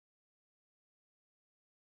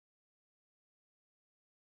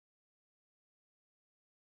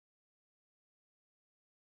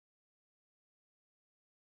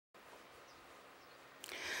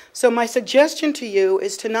So my suggestion to you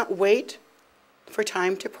is to not wait for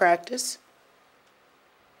time to practice,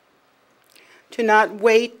 to not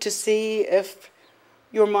wait to see if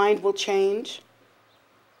your mind will change,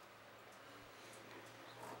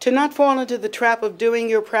 to not fall into the trap of doing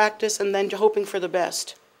your practice and then hoping for the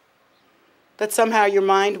best, that somehow your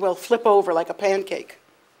mind will flip over like a pancake.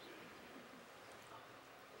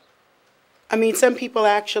 I mean, some people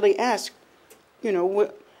actually ask, you know,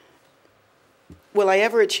 will I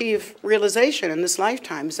ever achieve realization in this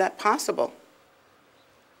lifetime? Is that possible?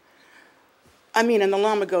 I mean, and the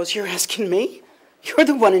Lama goes, you're asking me? You're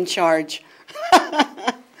the one in charge.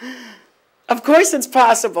 Of course it's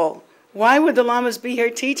possible. Why would the Lamas be here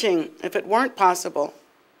teaching if it weren't possible?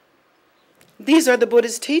 These are the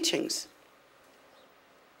Buddha's teachings.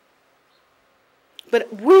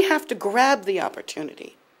 But we have to grab the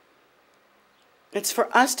opportunity. It's for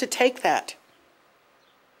us to take that,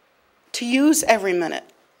 to use every minute,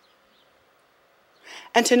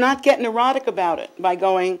 and to not get neurotic about it by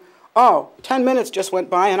going, oh, 10 minutes just went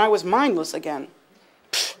by and I was mindless again.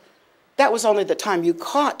 Pfft, that was only the time you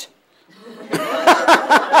caught.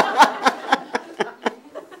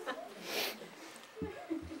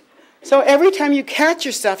 So every time you catch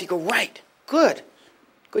yourself, you go, right, good,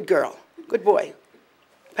 good girl, good boy.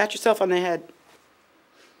 Pat yourself on the head.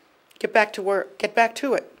 Get back to work, get back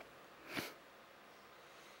to it.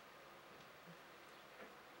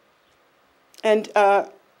 And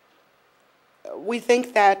we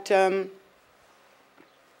think that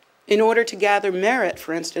in order to gather merit,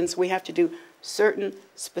 for instance, we have to do certain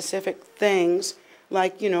specific things,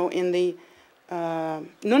 like, you know, in the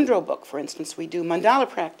Nundro book, for instance, we do mandala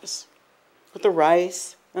practice with the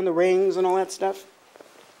rice and the rings and all that stuff.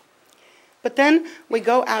 But then we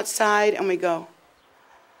go outside and we go,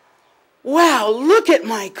 wow, look at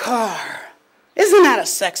my car. Isn't that a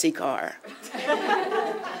sexy car?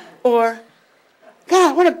 Or,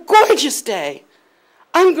 God, what a gorgeous day.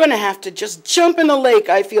 I'm going to have to just jump in the lake.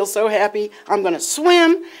 I feel so happy. I'm going to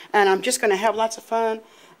swim, and I'm just going to have lots of fun.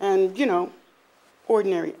 And, you know,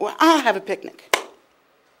 ordinary. Well, I'll have a picnic.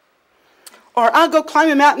 Or I'll go climb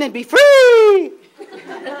a mountain and be free.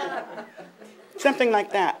 Something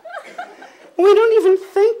like that. We don't even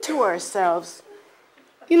think to ourselves.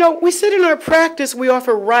 You know, we sit in our practice, we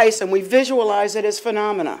offer rice, and we visualize it as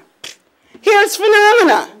phenomena. Here's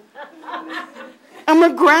phenomena. And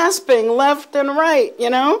we're grasping left and right, you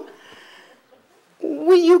know.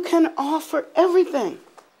 You can offer everything.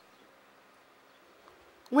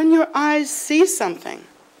 When your eyes see something,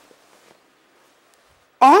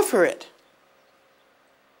 offer it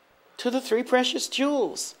to the three precious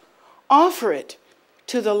jewels. Offer it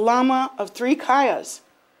to the Lama of three kayas.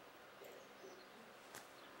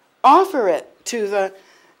 Offer it to the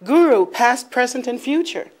Guru, past, present, and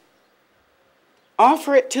future.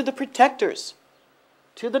 Offer it to the protectors,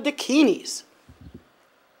 to the dakinis.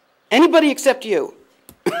 Anybody except you.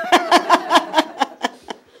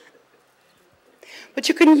 But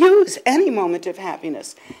you can use any moment of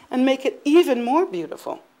happiness and make it even more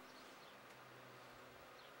beautiful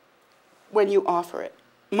when you offer it.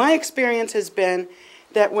 My experience has been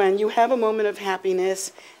that when you have a moment of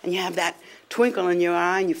happiness and you have that twinkle in your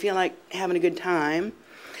eye and you feel like having a good time,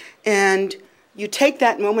 and you take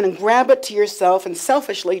that moment and grab it to yourself and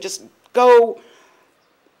selfishly just go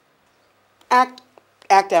act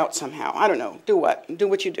out somehow. I don't know. Do what? Do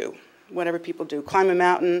what you do. Whatever people do. Climb a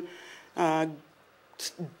mountain,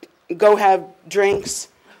 go have drinks,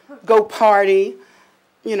 go party,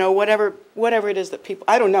 you know, whatever it is that people,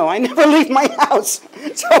 I don't know. I never leave my house.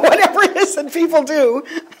 So whatever it is that people do.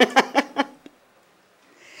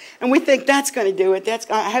 And we think that's going to do it.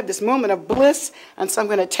 I have this moment of bliss, and so I'm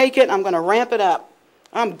going to take it, I'm going to ramp it up.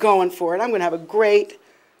 I'm going for it. I'm going to have a great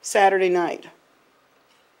Saturday night.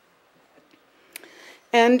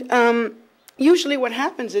 And usually what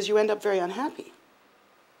happens is you end up very unhappy.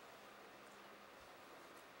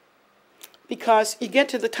 Because you get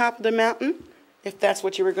to the top of the mountain, if that's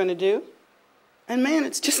what you were going to do, and man,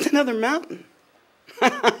 it's just another mountain.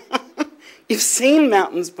 You've seen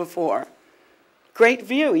mountains before. Great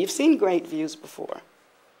view. You've seen great views before.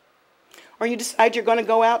 Or you decide you're going to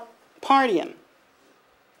go out partying.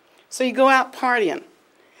 So you go out partying.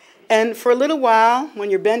 And for a little while, when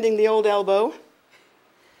you're bending the old elbow,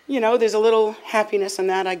 you know, there's a little happiness in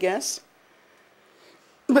that, I guess.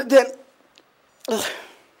 But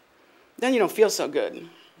then you don't feel so good.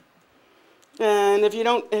 And if you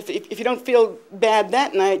don't feel bad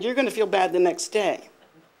that night, you're going to feel bad the next day.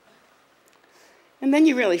 And then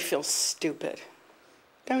you really feel stupid,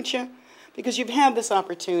 don't you? Because you've had this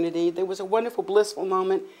opportunity, there was a wonderful, blissful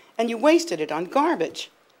moment, and you wasted it on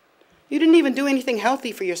garbage. You didn't even do anything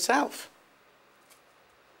healthy for yourself.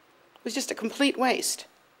 It was just a complete waste.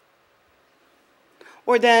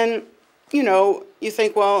 Or then, you know, you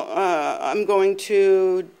think, well, I'm going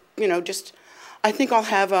to, you know, just, I think I'll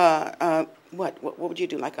have what would you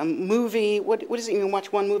do, like a movie? What does it mean,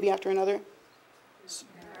 watch one movie after another?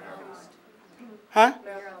 Huh?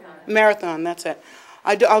 Marathon, that's it.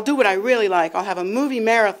 I'll do what I really like. I'll have a movie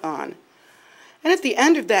marathon. And at the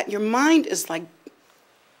end of that, your mind is like,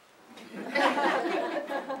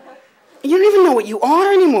 you don't even know what you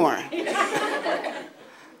are anymore.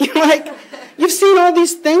 You're like, you've seen all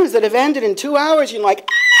these things that have ended in 2 hours. You're like,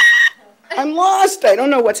 I'm lost. I don't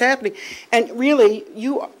know what's happening. And really,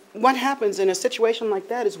 what happens in a situation like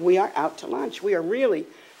that is we are out to lunch. We are really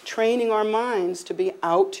training our minds to be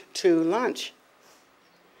out to lunch.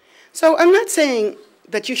 So I'm not saying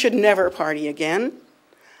that you should never party again,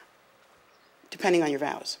 depending on your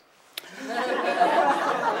vows.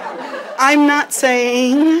 I'm not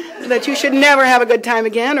saying that you should never have a good time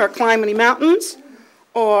again or climb any mountains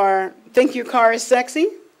or think your car is sexy.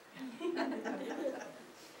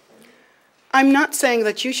 I'm not saying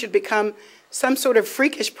that you should become some sort of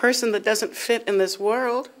freakish person that doesn't fit in this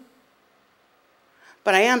world.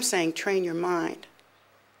 But I am saying train your mind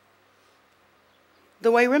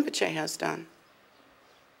the way Rinpoche has done.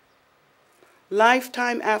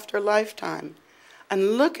 Lifetime after lifetime.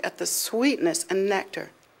 And look at the sweetness and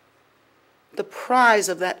nectar. The prize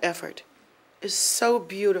of that effort is so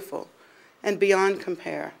beautiful and beyond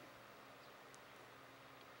compare.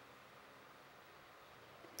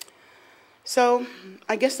 So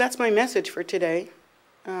I guess that's my message for today.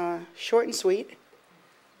 Short and sweet.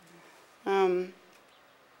 I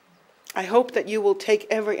hope that you will take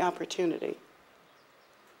every opportunity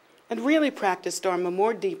and really practice Dharma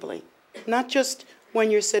more deeply, not just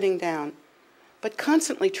when you're sitting down, but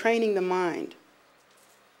constantly training the mind,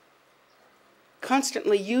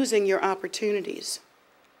 constantly using your opportunities.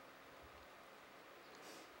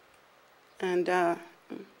 And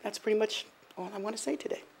that's pretty much all I want to say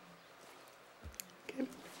today.